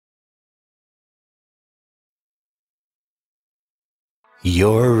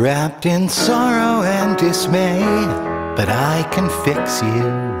You're wrapped in sorrow and dismay, but I can fix you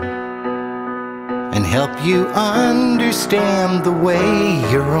and help you understand the way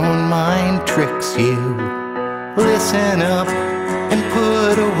your own mind tricks you. Listen up and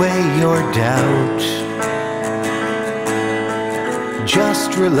put away your doubt.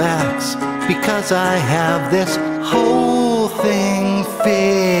 Just relax, because I have this whole thing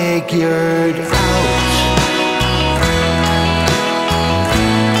figured out.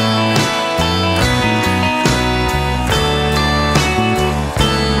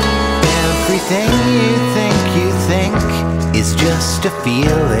 Everything you think is just a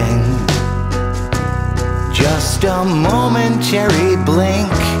feeling, just a momentary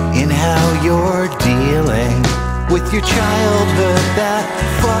blink in how you're dealing with your childhood that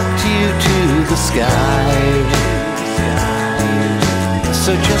fucked you to the sky.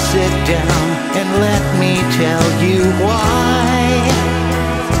 So just sit down and let me tell you why.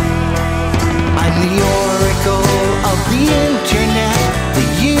 I'm the oracle of the internet, the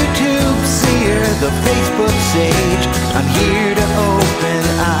YouTube seer, the Facebook sage. I'm here to open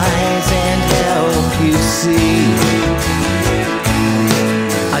eyes and help you see.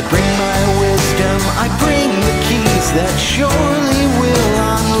 I bring my wisdom, I bring the keys that surely will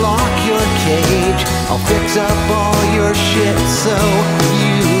unlock your cage. I'll fix up all your shit so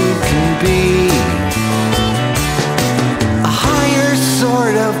you can be a higher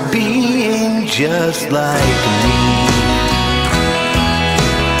sort of being just like me.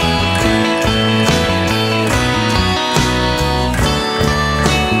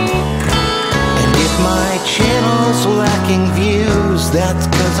 Channel's lacking views, that's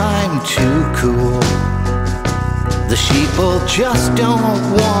 'cause I'm too cool. The sheeple just don't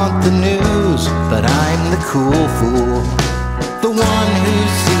want the news, but I'm the cool fool, the one who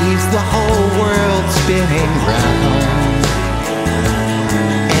sees the whole world spinning round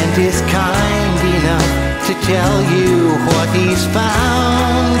and is kind enough to tell you what he's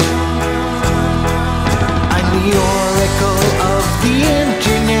found. I'm the oracle of the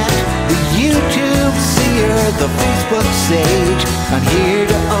internet, the YouTube seer, the Facebook sage. I'm here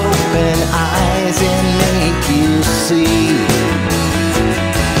to open eyes and make you see.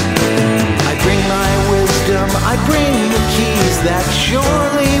 I bring my wisdom, I bring the keys that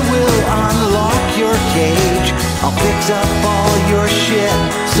surely will unlock your cage. I'll fix up all your shit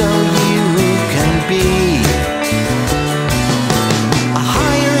so you can be a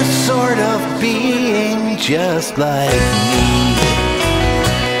higher sort of being just like me.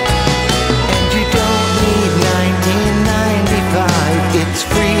 It's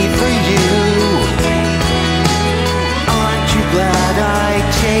free for you. Aren't you glad I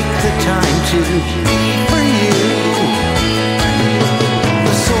take the time to be for you?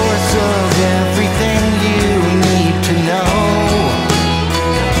 The source of everything you need to know.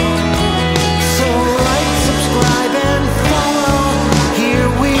 So like, subscribe and follow. Here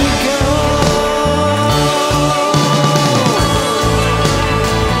we go.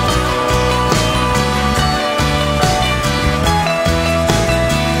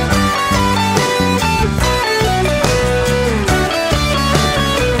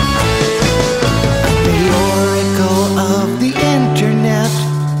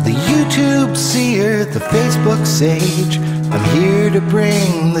 YouTube seer, the Facebook sage. I'm here to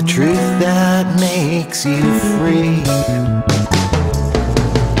bring the truth that makes you free.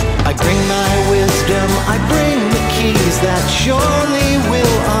 I bring my wisdom, I bring the keys that surely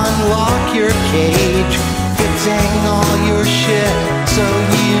will unlock your cage, fixing all your shit so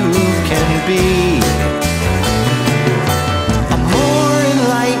you can be a more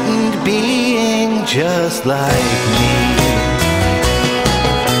enlightened being just like me.